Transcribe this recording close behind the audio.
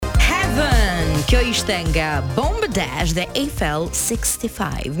Kjo ishte nga Bomb Dash dhe Eiffel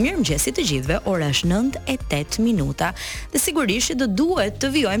 65. Mirëmëngjesit të gjithëve, ora është 9:08 minuta dhe sigurisht do duhet të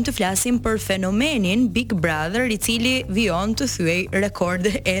vijojmë të flasim për fenomenin Big Brother, i cili vijon të thyej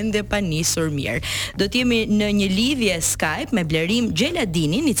rekorde ende pa nisur mirë. Do të jemi në një lidhje Skype me Blerim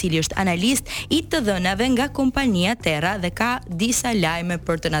Gjeladinin, i cili është analist i të dhënave nga kompania Terra dhe ka disa lajme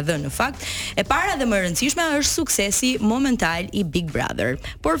për të na dhënë. Në fakt, e para dhe më e rëndësishme është suksesi momental i Big Brother.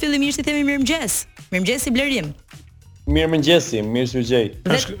 Por fillimisht i themi mirëmëngjes. Mirëmëngjes i Blerim. Mirëmëngjesi, mirë se u gjej.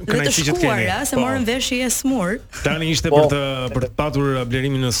 Dhe të shkuara se morën vesh i smur. Tani ishte për të patur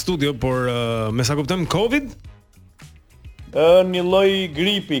Blerimin në studio, por me sa kuptojmë Covid? Një lloj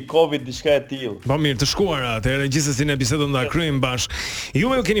gripi, Covid, diçka e tillë. Po mirë, të shkuara, atëherë gjithsesi ne bisedon ta kryejmë bashkë. Ju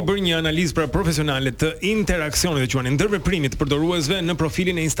keni bërë një analizë pra profesionale të interaksionit që quhen ndërveprimit të përdoruesve në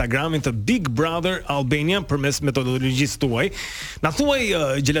profilin e Instagramit të Big Brother Albania përmes metodologjisë tuaj. Na thuaj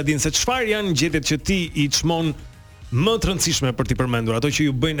Gjeladin se çfarë janë gjetjet që ti i çmon më të rëndësishme për t'i përmendur, ato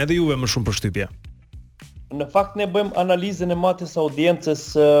që ju bëjnë edhe juve më shumë përshtypje. Në fakt ne bëjmë analizën e matës audiencës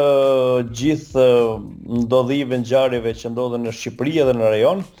gjithë ndodhive, ngjarjeve që ndodhen në Shqipëri edhe në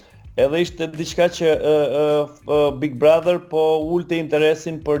rajon. Edhe ishte diçka që Big Brother po ulte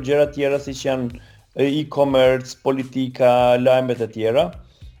interesin për gjëra të tjera siç janë e-commerce, politika, lajmet e tjera.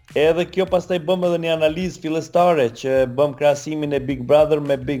 Edhe kjo pastaj bëm edhe një analizë fillestare që bëm krahasimin e Big Brother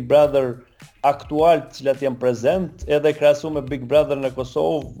me Big Brother aktual të cilat janë prezent, edhe krahasuar me Big Brother në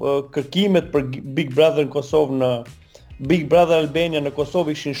Kosovë. Kërkimet për Big Brother në Kosovë në Big Brother Albania në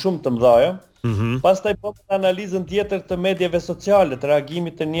Kosovë ishin shumë të mëdha. Pastaj bëm analizën tjetër të mediave sociale, të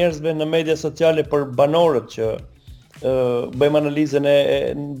reagimit të njerëzve në media sociale për banorët që bëjmë analizën e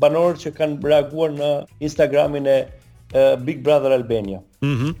banorët që kanë reaguar në Instagramin e Big Brother Albania.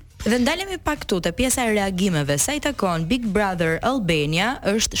 Dhe ndalemi pak këtu te pjesa e reagimeve. Sa i takon Big Brother Albania,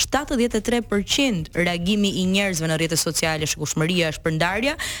 është 73% reagimi i njerëzve në rrjetet sociale, shikueshmëria,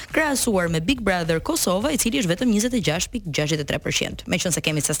 shpërndarja, krahasuar me Big Brother Kosova, i cili është vetëm 26.63%. Meqense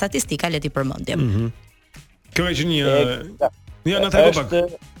kemi sa statistika, le ti përmendim. Kjo është një na trego pak.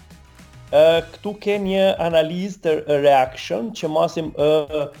 Këtu ke një analizë të reaction që masim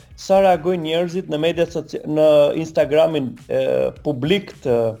sa reagojnë njerëzit në media në Instagramin publik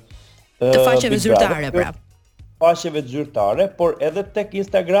të faqeve zyrtare pra. Faqeve zyrtare, por edhe tek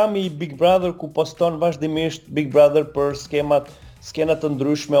Instagrami i Big Brother ku poston vazhdimisht Big Brother për skena të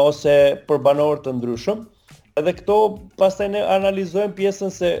ndryshme ose për banorë të ndryshëm. Edhe këto pastaj ne analizojmë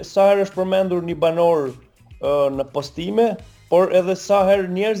pjesën se sa herë është përmendur një banor në postime, por edhe sa herë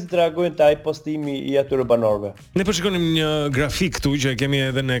njerëzit reagojnë te ai postimi i atyre banorëve. Ne po shikonim një grafik këtu që e kemi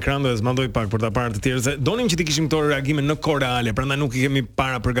edhe në ekran dhe s'mandoj pak për ta parë të tjerë se donim që të kishim këto reagime në kohë reale, prandaj nuk i kemi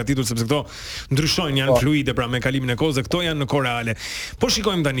para përgatitur sepse këto ndryshojnë, janë fluide pra me kalimin e kohës, këto janë në kohë reale. Po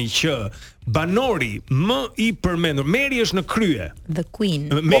shikojmë tani që banori më i përmendur, Meri është në krye. The Queen.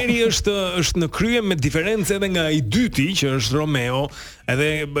 Meri është në krye me diferencë edhe nga i dyti që është Romeo,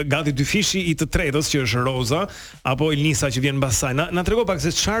 edhe gati dy fishi i të tretës që është Roza apo Elnisa që vjen mbas saj. Na trego pak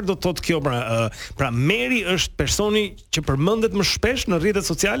se çfarë do të thotë kjo pra Meri është personi që përmendet më shpesh në rrjetet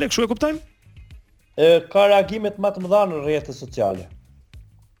sociale, kështu e kuptojmë? Ka reagimet më të mëdha në rrjetet sociale.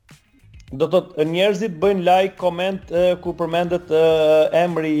 Do të thotë njerëzit bëjnë like, koment ku përmendet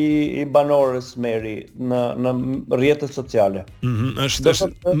emri i banorës Meri në rrjetet sociale.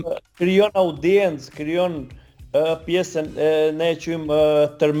 Krijon audiencë, krijon pjesën ne e quajmë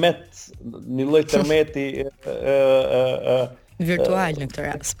tërmet, një lloj tërmeti virtual në këtë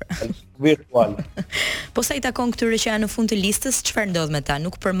rast pra. Virtual. Po sa i takon këtyre që janë në fund të listës, çfarë ndodh me ta?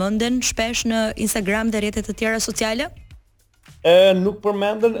 Nuk përmenden shpesh në Instagram dhe rrjetet e tjera sociale? Nuk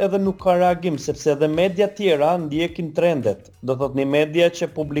përmenden edhe nuk ka reagim, sepse edhe media tjera ndjekin trendet. Do thotë një media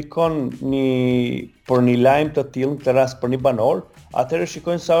që publikon për një lajm të tillë, në këtë rast për një banor, atëherë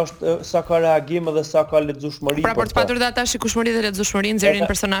shikojnë sa ka reagim dhe sa ka lexueshmëri. Pra për të patur dhe ata shikueshmëri dhe lexueshmëri nxjerrin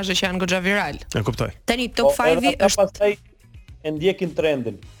personazhe që janë goxha viral. E kuptoj. Tani top 5 është pastaj e ndjekin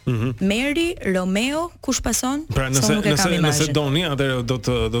trendin. Meri, Romeo, kush pason? Pra nëse doni, atëherë do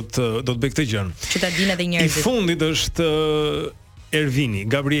të bëj këtë gjën. Që ta dinë edhe njerëzit. I fundit është Ervini,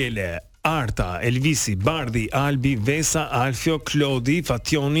 Gabriele, Arta, Elvisi, Bardi, Albi, Vesa, Alfio, Klodi,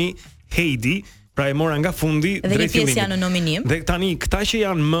 Fationi, Heidi. Pra e mora nga fundi drejt fillimit. Dhe një pjesë janë në nominim. Dhe tani këta që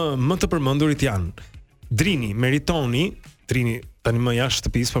janë më të përmendurit janë Drini, Meritoni, Drini tani më jashtë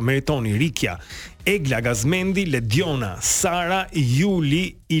shtëpisë, po Meritoni, Rikja, Egla, Gazmendi, Lediona, Sara,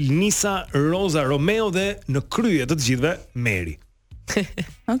 Juli, Ilnisa, Roza, Romeo dhe në krye të gjithëve Meri.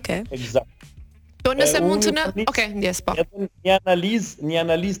 Okej. Eksakt. Po nëse mund të Okej, yes, po. Një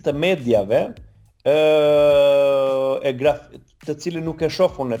analizë të mediave të cilin nuk e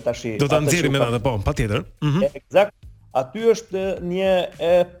shoh unë tash. Do ta nxjerrim edhe atë, po, patjetër. Eksakt. Aty është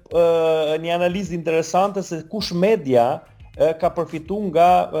një analizë interesante se kush media ka përfituar nga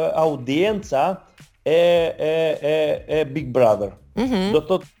audienca e Big Brother. Do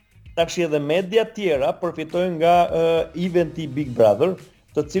thotë tash edhe media tjera përfitojnë nga eventi Big Brother,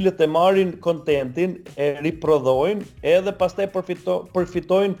 të cilët e marrin kontentin, e riprodhojnë, edhe pastaj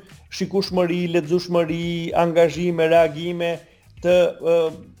përfitojnë shikueshmëri, lexueshmëri, angazhime, reagime të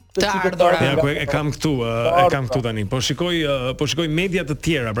ardhura. Ja, e kam këtu tani. Po shikoj media të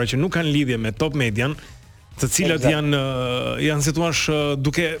tjera, pra që nuk kanë lidhje me top median, të cilat janë si thua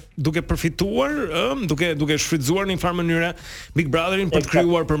duke përfituar, duke shfrytzuar në një farë mënyrë Big Brotherin për të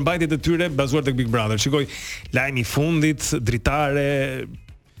krijuar përmbajtjet e tyre bazuar tek Big Brother. Shikoj lajmi i fundit, dritare,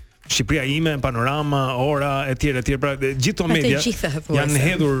 Shqipëria ime, Panorama, Ora, etj. Pra gjithë to media janë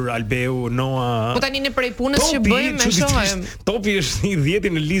hedhur Albeu, Noa. Po tani ne prej punës që bëjmë e shohim. Topi është i 10-i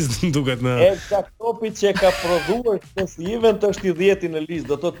në listë, duket në. Eksakt, topi që ka prodhuar këtë event është i 10-i në listë.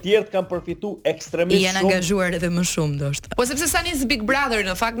 Do të thotë tjerët kanë përfituar ekstremisht shumë. Janë angazhuar edhe më shumë ndoshta. Po sepse sa nis Big Brother,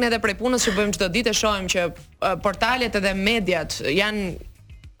 në fakt ne edhe prej punës që bëjmë çdo ditë shohim që portalet edhe mediat janë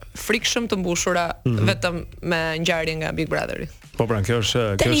frikshëm të mbushura vetëm me ngjarje nga Big Brotheri. Po pra, kjo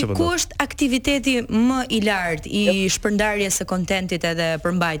është ku është aktiviteti më i lartë i shpërndarjes së kontentit edhe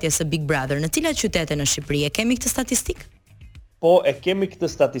përmbajtjes së Big Brother? Në cilat qytete në Shqipëri? E kemi këtë statistikë? Po, e kemi këtë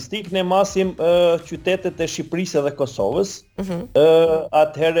statistikë, ne masim qytetet e Shqipërisë dhe Kosovës.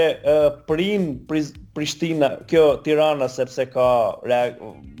 Atëherë Prishtina, kjo Tirana sepse ka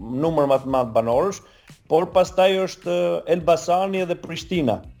numër më të madh banorësh, por pastaj është Elbasani dhe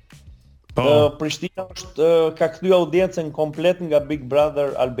Prishtina. Prishtina ka kthyer audiencën komplet nga Big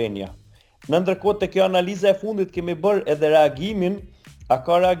Brother Albania. Në ndërkohë te kjo analiza e fundit kemi bërë edhe reagimin, a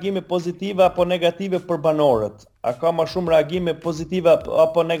ka reagime pozitive apo negative për banorët? A ka më shumë reagime pozitive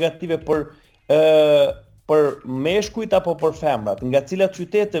apo negative për meshkujt apo për femrat? Nga cilat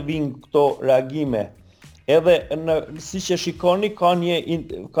qytete vijnë këto reagime? Edhe siç e shikoni ka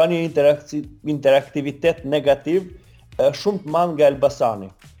një interaktivitet negativ shumë të madh nga Elbasani.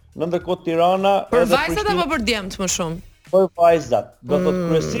 Në ndërkohë Tirana për vajzat apo për djemt më shumë? Për vajzat, do të thotë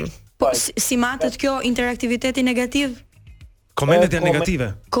kryesisht. Po si matet kjo interaktiviteti negativ? Komentet janë negative.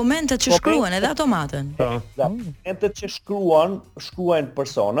 Komentet që shkruan edhe ato maten. Komentet që shkruajnë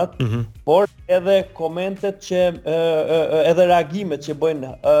personat, por edhe komentet që edhe reagimet që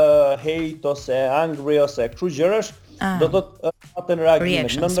bëjnë hate ose angry ose kështu gjërash, do të thotë atë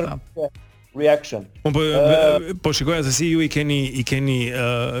reagimet. Në ndërkohë reaction. Po shikoja se si ju i keni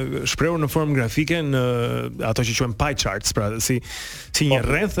shprehur në formë grafike në ato që quhen pie charts, pra si një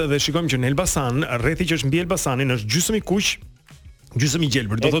rreth, dhe shikojmë që në Elbasan, rrethi që është mbi Elbasanin është gjysmë i kuq, gjysmë i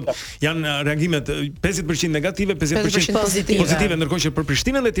gjelbër. Do thotë janë reagimet 50% negative, 50% pozitive, ndërkohë që për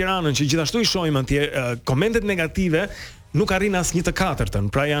Prishtinën dhe Tiranën, që gjithashtu i shohim atje, komentet negative nuk arrin as 1/4,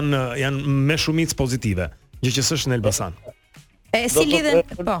 pra janë me shumicë pozitive, gjë që s'është në Elbasan. Si lidhen,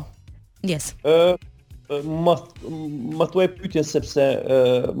 po. Yes. Më thuaj pyetjen sepse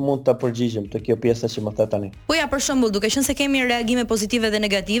mund ta përgjigjem te kjo pjesa që më the tani. Po ja, për shembull, duke qenë se kemi reagime pozitive dhe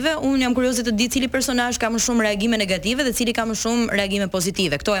negative, unë jam kurioze të di cili personazh ka më shumë reagime negative dhe cili ka më shumë reagime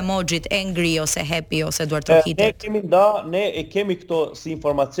pozitive. Këto emojit angry ose happy ose duar trokitet. Ne e kemi këto si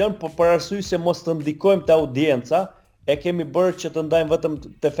informacion, por për arsye se mos të ndikojmë te audienca, e kemi bërë që të ndajmë vetëm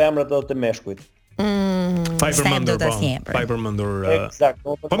te femrat dhe te meshkujt. Përmendur.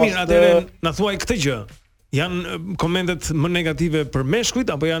 Po mirë, atëherë na thuaj këtë gjë. Janë komentet më negative për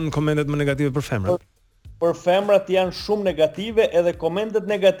meshkujt apo janë komentet më negative për femrat? Për femrat janë shumë negative, edhe komentet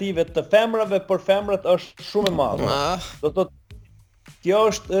negative të femrave për femrat është shumë e madhe. Do të thotë kjo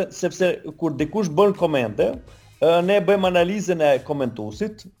është sepse kur dikush bën komente, ne bëjmë analizën e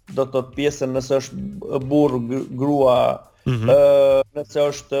komentuesit, do të thotë pjesën nëse është burr, grua, nëse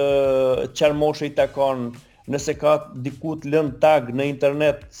është çfarë moshe i takon, nëse ka diku të lënë tag në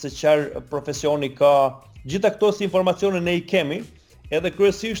internet se çfarë profesioni ka, gjitha këto si informacione ne i kemi, edhe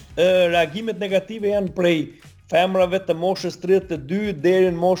kryesisht reagimet negative janë prej femrave të moshës 32 deri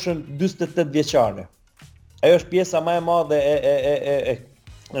në moshën 48 vjeçare. Ajo është pjesa më e madhe e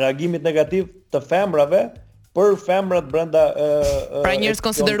reagimit negativ të femrave për femrat brenda pra njerëz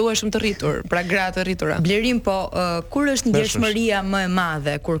konsiderueshëm të rritur, pra gra të rritura. Blerim, po kur është ndjeshmëria më e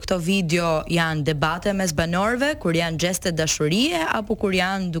madhe, kur këto video janë debate mes banorëve, kur janë gjeste dashurie apo kur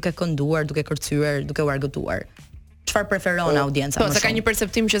janë duke kënduar, duke kërcyer, duke u argëtuar? Çfarë preferon audienca më shumë? Po, se ka një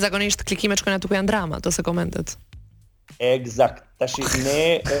perceptim që zakonisht klikimet shkojnë aty ku janë drama, ose komentet. Eksakt. Tash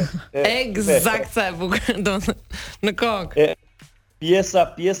ne eksakt sa e bukur, do në kokë.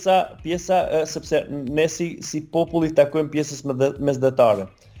 Pjesa sepse ne si popull i takojmë pjesës mesdhetare.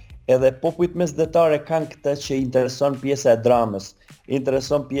 Edhe popujt mesdhetare kanë këtë që intereson pjesa e dramës,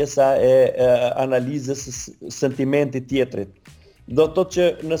 intereson pjesa e analizës sentimentit tjetrit. Do të thotë që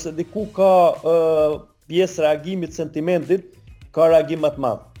nëse diku ka pjesë reagimit sentimentit, ka reagim më të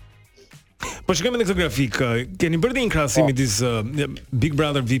madh. Po shikojmë në këtë grafik, keni bërë një krahasim midis Big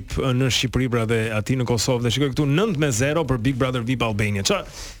Brother VIP në Shqipëri pra dhe aty në Kosovë dhe shikoj këtu 9-0 për Big Brother VIP Albania.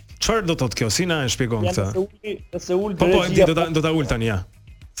 Çfarë do thotë kjo? Si na e shpjegon këtë? Nëse ul Po do ta ul tani ja.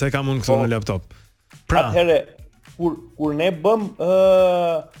 Se kam unë këtu në laptop. Pra, atëherë kur ne bëm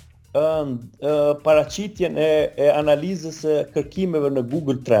paraqitjen e analizës së kërkimeve në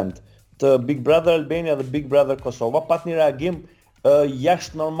Google Trend të Big Brother Albania dhe Big Brother Kosova, pat një reagim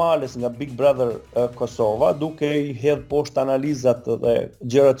jashtë normales nga Big Brother Kosova, duke i hedhë poshtë analizat dhe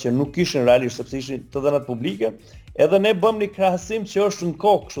gjërat që nuk ishin realisht sepse ishin të dhënat publike, edhe ne bëm një krahasim që është në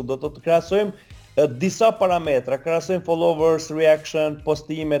kokë, kështu do të krahasojmë disa parametra, krahasojmë followers, reaction,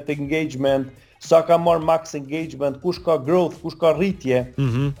 postimet, engagement, sa ka marrë max engagement, kush ka growth, kush ka rritje,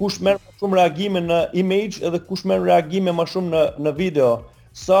 kush merr më shumë reagime në image edhe kush merr reagime më shumë në video,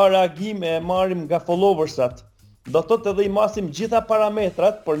 sa reagime marrim nga followersat. Do thotë edhe i masim gjitha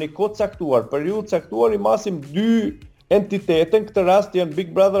parametrat për një kohë caktuar, periudhë caktuar i masim dy entitete, në këtë rast janë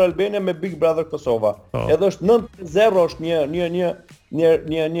Big Brother Albania me Big Brother Kosova. Edhe është 9-0 është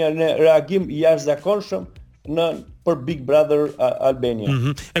një reagim i jashtëzakonshëm për Big Brother Albania.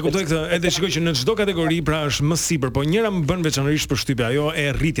 E kuptoj këtë, edhe shikoj që në çdo kategori pra është më sipër, po njëra më bën veçanërisht përshtypje, ajo e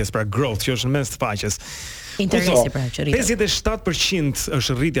rritjes, pra growth, që është në mes të faqes. Interesi pra që rritet. 57%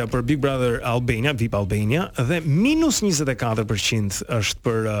 është rritja për Big Brother Albania, VIP Albania, dhe minus 24% është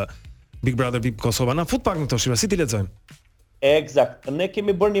për Big Brother VIP Kosova. Na fut pak në këto shifra, si ti lexojmë? Eksakt. Ne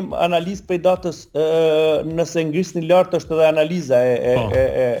kemi bërë një analizë prej datës, nëse ngrisni lart është edhe analiza e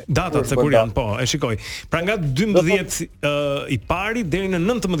datat se kur janë, e shikoj. Pra nga 12 i pari deri në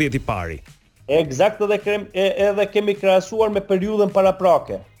 19 i pari. Eksakt, edhe kemi krahasuar me periudhën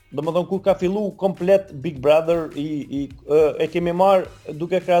paraprake. Domethënë kur ka filluar komplet Big Brother e kemi marr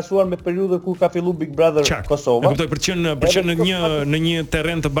duke krahasuar me periudhën kur ka filluar Big Brother Kosova. E kuptoj për të qenë në një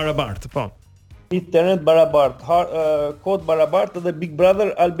terren të barabartë, po. Një terren të barabartë, kod barabartë dhe Big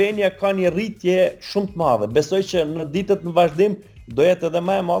Brother Albania ka një rritje shumë të madhe. Besoj që në ditët në vazhdim do jetë edhe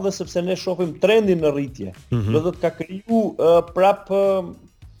më e madhe sepse ne shohim trendin në rritje. Do të ka kriju prap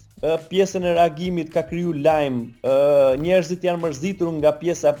pjesën e reagimit, ka kriju lajm, njerëzit janë mërzitur nga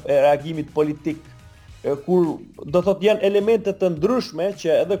pjesa e reagimit politik, kur do thotë janë elemente të ndryshme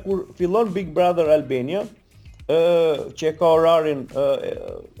që edhe kur fillon Big Brother Albania, që e ka orarin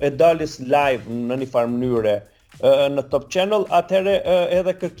e daljes live në një farë mënyre në Top Channel, atëherë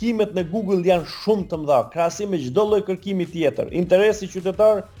edhe kërkimet në Google janë shumë të mëdha, krahasim me çdo lloj kërkimi tjetër. Interesi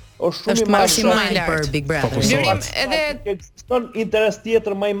qytetar është shumë i madh për Big Brother. Edhe ekziston interes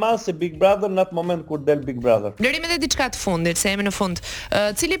tjetër më i madh se Big Brother në atë moment kur del Big Brother. Lërim edhe diçka të fundit, se jemi në fund.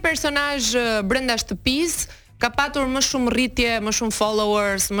 Cili personazh brenda shtëpisë ka patur më shumë rritje, më shumë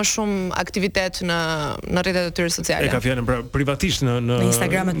followers, më shumë aktivitet në rrjetet e tyre sociale? E ka fjalën pra privatisht në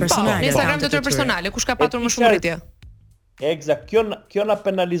Instagramet personale. Në Instagramet e tyre personale, kush ka patur më shumë rritje? Eksakt, kjo na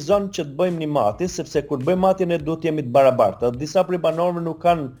penalizon që të bëjmë një matje, sepse kur bëjmë matje ne duhet jemi të barabartë. Disa prej banorëve nuk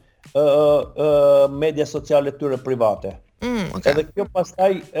kanë media sociale tyre private. Okay. Edhe kjo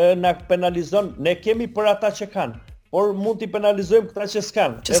pastaj na penalizon, ne kemi për ata që kanë, por mund t'i penalizojmë këta që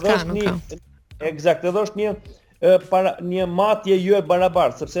s'kanë. Eksakt, edhe është një matje jo e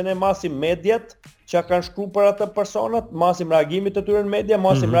barabartë, sepse ne masim mediat që kanë shkruar për atë personat, masim reagimit të tyre në media,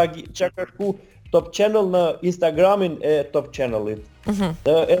 masim që ka shkruar Top Channel në Instagramin e Top Channelit.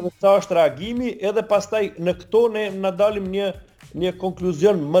 Edhe sa është reagimi, edhe pastaj në këto ne na dalim një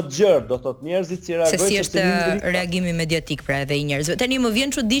konkluzion më të gjerë, do thotë njerëzit si reagojnë se si është reagimi mediatik pra edhe i njerëzve. Tani më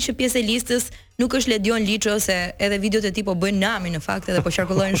vjen çudi që pjesë e listës nuk është Ledion Liço, se edhe videot e tij po bëjnë nami në fakt edhe po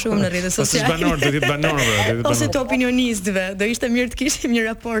qarkullojnë shumë në rrjetet sociale. Banor, do të banorëve, ose të opinionistëve. Do ishte mirë të kishim një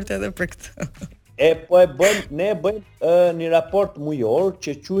raport edhe për këtë. Ne bëjmë një raport mujor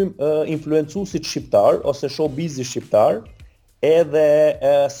që quajmë influencuesit shqiptar ose showbizi shqiptar, edhe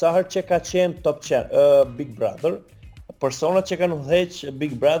sa herë që ka qenë Big Brother, personat që kanë udhëheq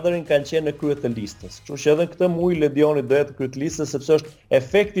Big Brotherin kanë qenë në krye të listës. Kështu që edhe këtë muaj Ledioni do jetë krye të listës sepse është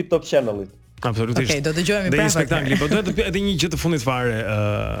efekti Top Channelit. Absolutisht. Okej, do dëgjojmë prapë. Dhe spektakli, po duhet edhe një gjë të fundit fare.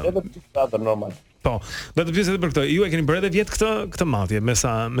 Edhe Big Brother normal. Po, do të pyes edhe për këtë. Ju e keni bërë edhe vjet këtë matje, me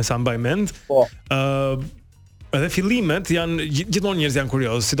sa mbaj mend. Po. Edhe fillimet janë gjithmonë njerëz janë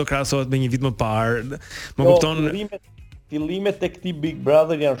kurioz, si do krahasohet me një vit më parë. Më kupton. Fillimet e këtij Big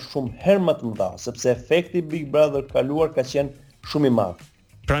Brother janë shumë herë më të mëdha, sepse efekti Big Brother kaluar ka qenë shumë i madh.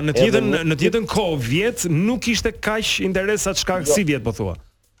 Pra në të njëjtën kohë vjet nuk ishte kaq interes sa çka si vjet po thua.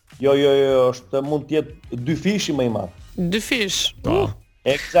 Jo, mund të jetë 2 fishi më i madh. 2 fish. Po.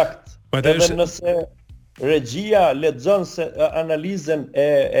 Eksakt. Edhe nëse regjia lexon se analizën e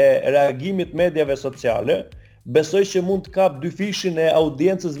reagimit mediave sociale, besoj që mund të kap 2 fishin e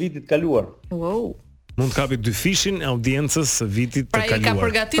audiencës vitit kaluar. Wow. Mund të kapi 2 fishin e audiencës vitit të kaluar. Pra i ka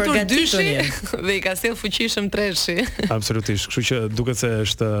përgatitur dyshi dhe i ka sjell fuqishëm treshi. Absolutisht. Kështu që duket se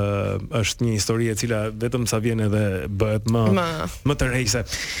është një histori e cila vetëm sa vjen edhe bëhet më tërheqëse.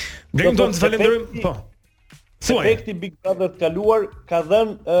 Blerim tonë të falenderojmë. Po. Efekti Big Brother të kaluar ka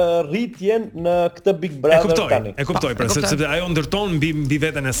dhënë rritjen në këtë Big Brother tani. E kuptoj, pra sepse ajo ndërton mbi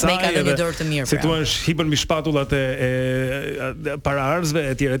veten e saj edhe si thua hipën mbi shpatullat e paraarzëve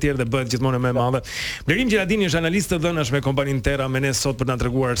etj dhe bëhet gjithmonë më e madhe. Blerim Gjeladini është analist të dhënash me kompaninë Terra me ne sot për na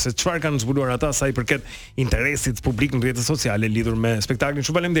treguar se çfarë kanë zbuluar ata sa i përket interesit publik në rrjetet sociale lidhur me spektaklin.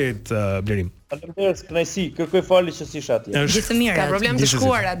 Shumë faleminderit Blerim. Faleminderit, kënaqësi. Kërkoj falje që si shati. Gjithë mirë. Ka problem të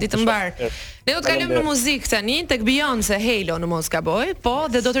shkuara, ditë mbar. Ne do të kalojmë në muzikë tani tek Beyoncé Halo në mos gaboj, po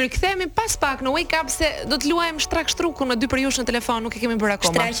dhe do të rikthehemi pas pak në Wake Up se do të luajmë shtrak shtrukun me 2 për jush në telefon, nuk e kemi bërë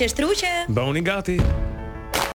akoma. Shtraqe shtruqe. Bëuni gati.